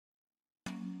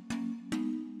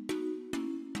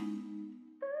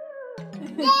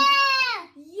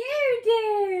You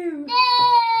do! You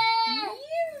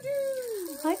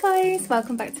do! Hi guys,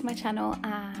 welcome back to my channel,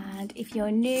 and if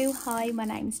you're new, hi, my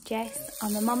name's Jess.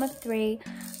 I'm a mum of 3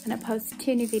 and I post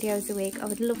 2 new videos a week. I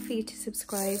would love for you to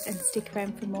subscribe and stick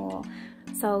around for more.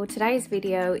 So today's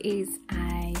video is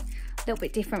a little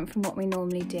bit different from what we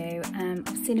normally do. I've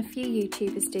seen a few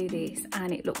YouTubers do this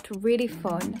and it looked really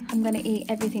fun. I'm going to eat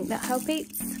everything that Hope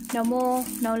eats, no more,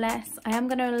 no less. I am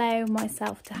going to allow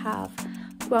myself to have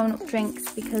grown-up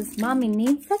drinks because mommy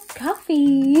needs a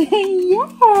coffee. Yeah.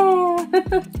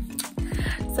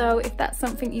 So if that's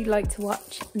something you'd like to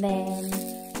watch, then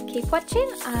keep watching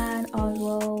and I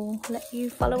will let you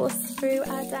follow us through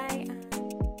our day.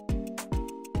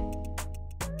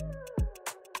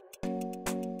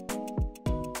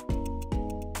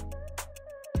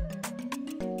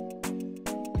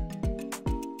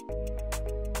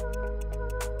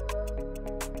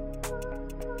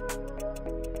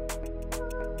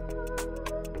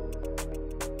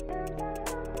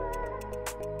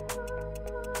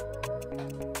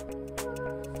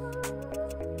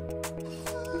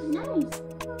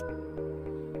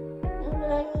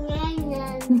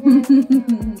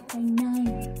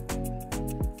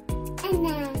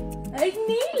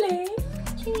 Nearly.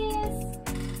 Cheers.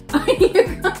 You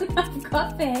can't have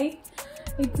coffee.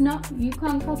 It's not, you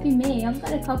can't copy me. I've got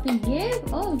to copy you.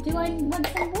 Oh, do I want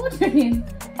some water in?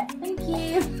 Thank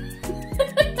you.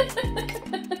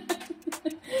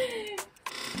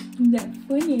 Isn't that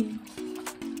funny?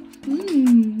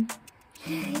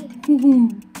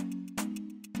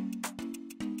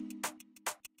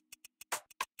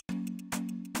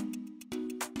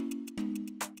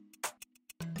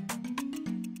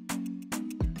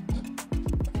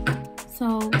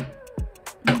 So,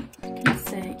 you can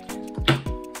see,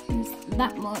 there's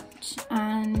that much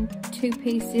and 2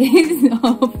 pieces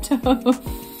of toast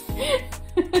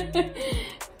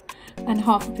and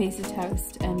half a piece of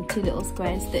toast and 2 little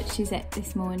squares that she's ate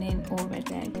this morning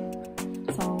already.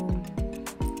 So,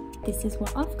 this is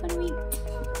what I've got to eat.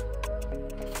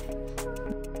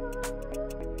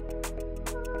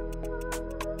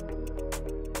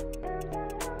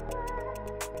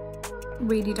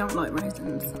 Really don't like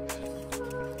raisins.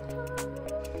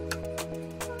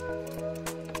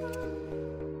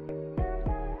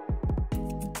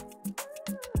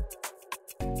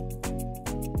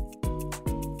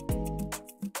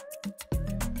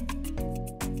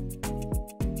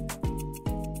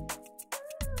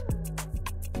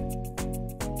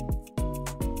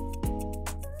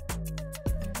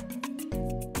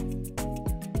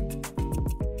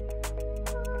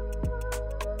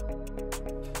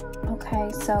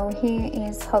 Okay, so here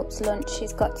is Hope's lunch.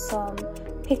 She's got some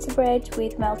pita bread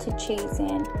with melted cheese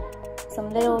in, some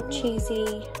little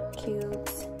cheesy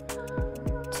cubes,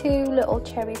 2 little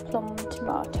cherry plum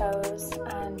tomatoes,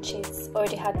 and she's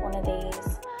already had one of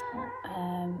these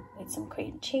with some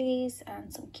cream cheese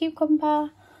and some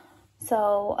cucumber.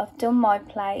 So I've done my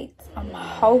plate. I'm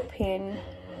hoping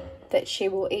that she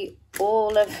will eat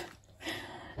all of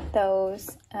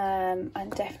those, and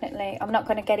definitely I'm not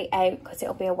going to get it out because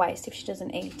it'll be a waste if she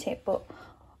doesn't eat it, but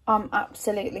I'm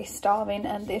absolutely starving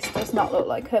and this does not look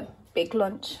like a big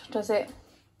lunch, does it?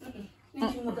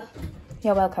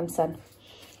 You're welcome, son.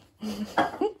 If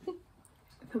I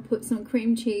put some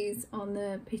cream cheese on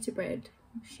the pita bread,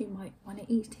 she might want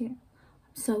to eat it. I'm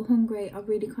so hungry. I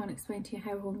really can't explain to you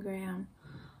how hungry I am.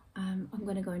 I'm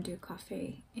going to go and do a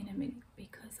coffee in a minute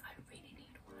because I really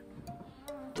need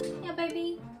one. Yeah,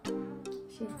 baby.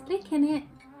 She's licking it.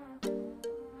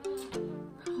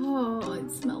 Oh,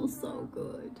 it smells so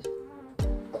good.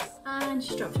 And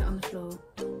she dropped it on the floor.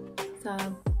 So,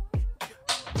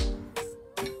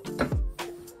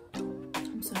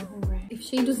 I'm so hungry. If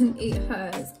she doesn't eat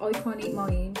hers, I can't eat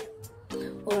mine.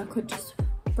 Or I could just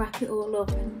wrap it all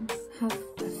up and have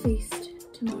a feast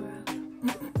tomorrow.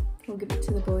 I'll give it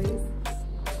to the boys.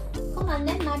 Come on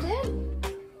then, madam.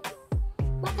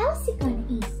 What else are you going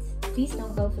to eat? Please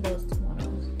don't go for those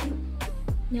tomatoes.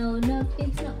 No,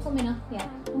 it's not coming off yet.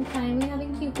 Okay, we're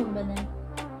having cucumber then.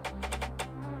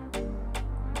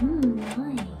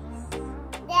 Nice.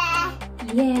 Yeah.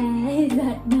 Yeah, is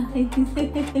that nice?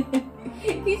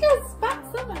 You just spat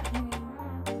some at me.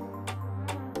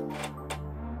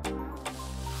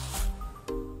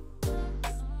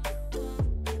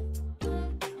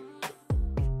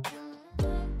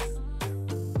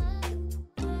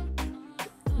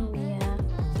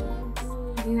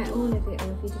 Have you ate all of it or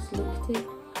have you just licked it?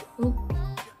 Oh.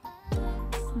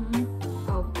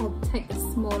 I'll take the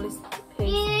smallest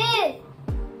piece.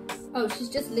 Oh, she's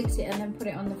just licked it and then put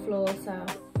it on the floor, so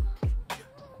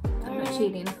I'm not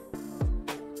cheating.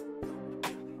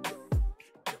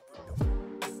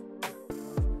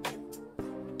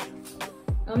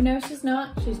 Oh no, she's not.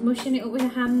 She's mushing it up with her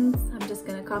hands. I'm just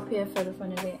gonna copy her for the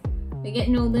fun of it. We're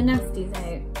getting all the nasties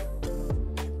out.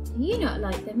 You not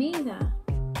like them either.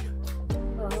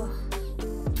 Oh.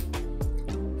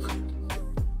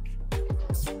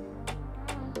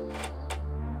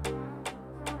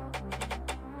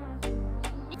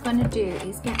 What I'm gonna do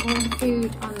is get all the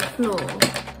food on the floor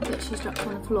that she's dropped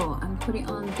on the floor and put it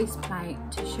on this plate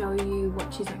to show you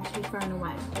what she's actually thrown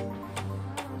away.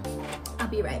 I'll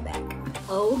be right back.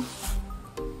 Oh,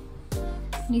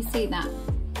 can you see that?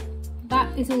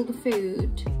 That is all the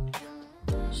food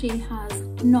she has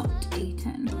not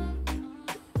eaten.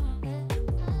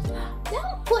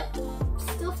 Don't put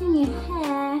stuff in your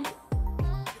hair.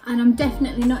 And I'm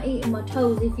definitely not eating my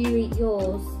toes if you eat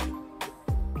yours.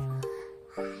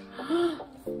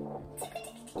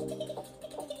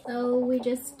 So we're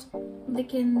just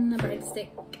licking the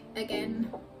breadstick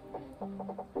again.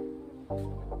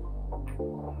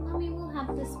 Mommy will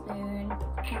have the spoon.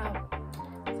 Oh,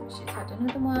 so she's had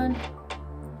another one.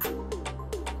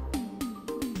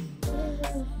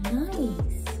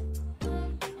 Nice.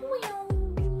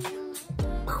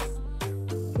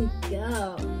 Good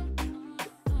girl.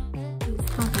 He's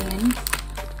having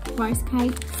rice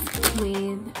cakes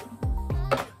with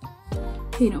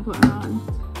peanut butter on.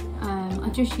 I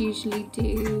just usually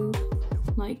do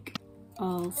like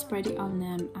I'll spread it on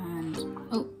them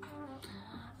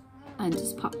and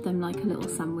just pop them like a little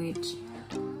sandwich.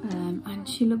 And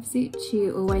she loves it.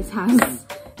 She always has,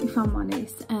 if I'm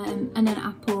honest. And an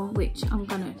apple, which I'm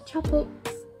gonna chop up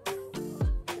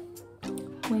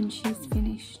when she's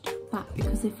finished that,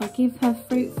 because if I give her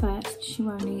fruit first, she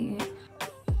won't eat it.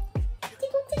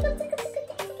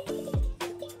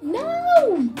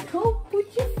 No! Don't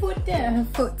put your foot there. Her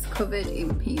foot's covered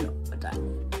in peanut butter.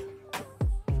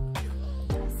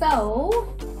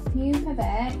 So, you have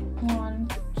it 1,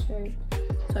 2.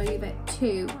 So you've ate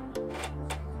 2.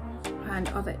 And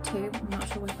I've ate 2. I'm not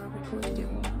sure whether I've recorded it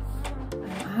or not. I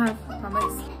have, I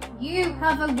promise. You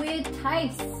have a weird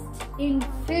taste in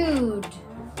food.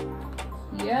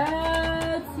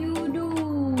 Yes, you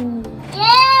do.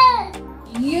 Yeah!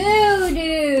 You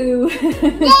do.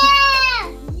 Yeah!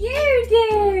 You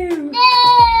do.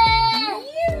 Yeah!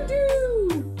 You do.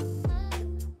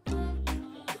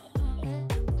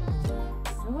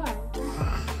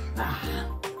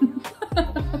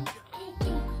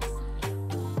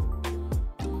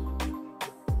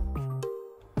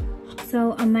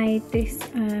 So I made this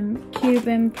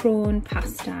Cuban prawn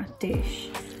pasta dish,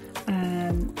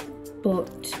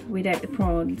 but without the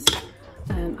prawns,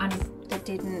 and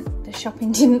the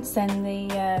shopping didn't send the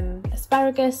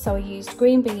asparagus, so I used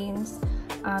green beans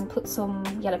and put some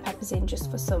yellow peppers in just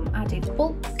for some added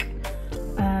bulk.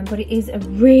 But it is a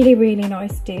really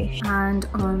nice dish, and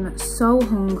I'm so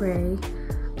hungry,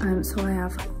 so I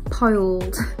have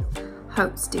piled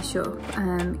Hope's dish up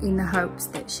in the hopes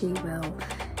that she will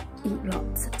eat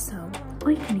lots, so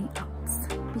I can eat lots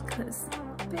because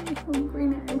I'm very hungry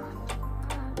now.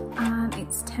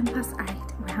 It's 8:10.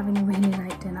 We're having a really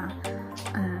late dinner.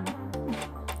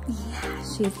 Yeah,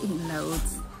 she's eating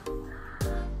loads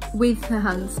with her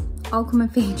hands. I'll come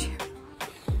and feed you.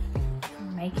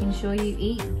 Making sure you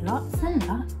eat lots and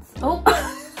lots. Oh,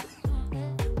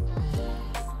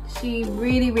 she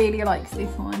really likes this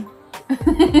one.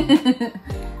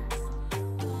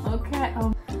 Okay.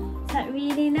 Is that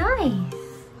really nice?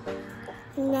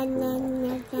 Isn't that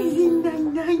nice?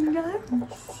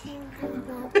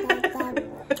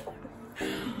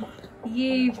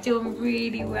 You've done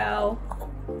really well.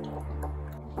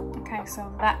 Okay, so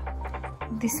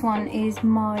this one is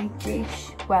my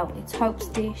dish. Well, it's Hope's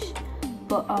dish,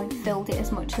 but I filled it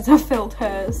as much as I filled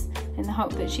hers in the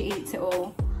hope that she eats it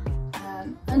all.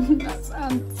 And that's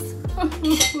ants.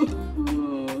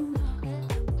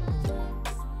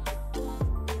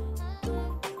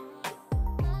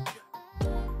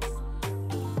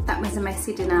 That was a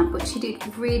messy dinner, but she did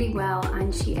really well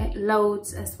and she ate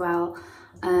loads as well.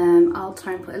 I'll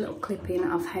try and put a little clip in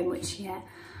of how much she ate.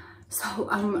 So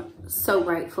I'm so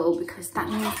grateful because that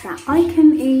means that I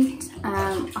can eat.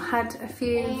 I had a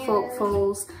few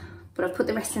forkfuls, but I put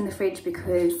the rest in the fridge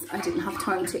because I didn't have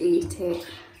time to eat it,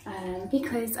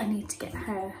 because I need to get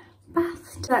her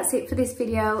bathed. That's it for this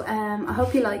video. I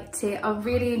hope you liked it. I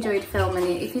really enjoyed filming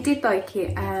it. If you did like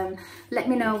it, let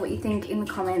me know what you think in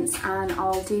the comments, and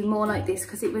I'll do more like this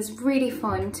because it was really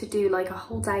fun to do like a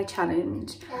whole day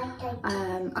challenge.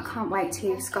 I can't wait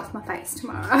to scoff my face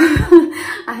tomorrow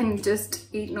and just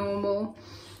eat normal.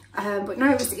 But no,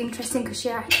 it was interesting because she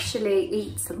actually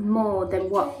eats more than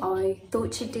what I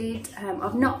thought she did.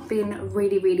 I've not been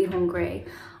really hungry.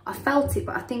 I felt it,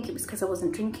 but I think it was because I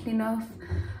wasn't drinking enough.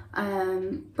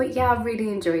 But yeah, I really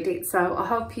enjoyed it, so I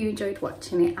hope you enjoyed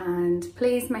watching it, and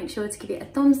please make sure to give it a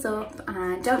thumbs up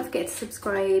and don't forget to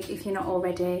subscribe if you're not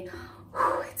already.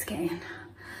 Whew, it's getting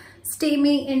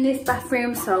steamy in this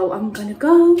bathroom, so I'm gonna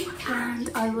go and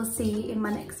I will see you in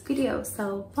my next video.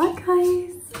 So bye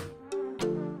guys.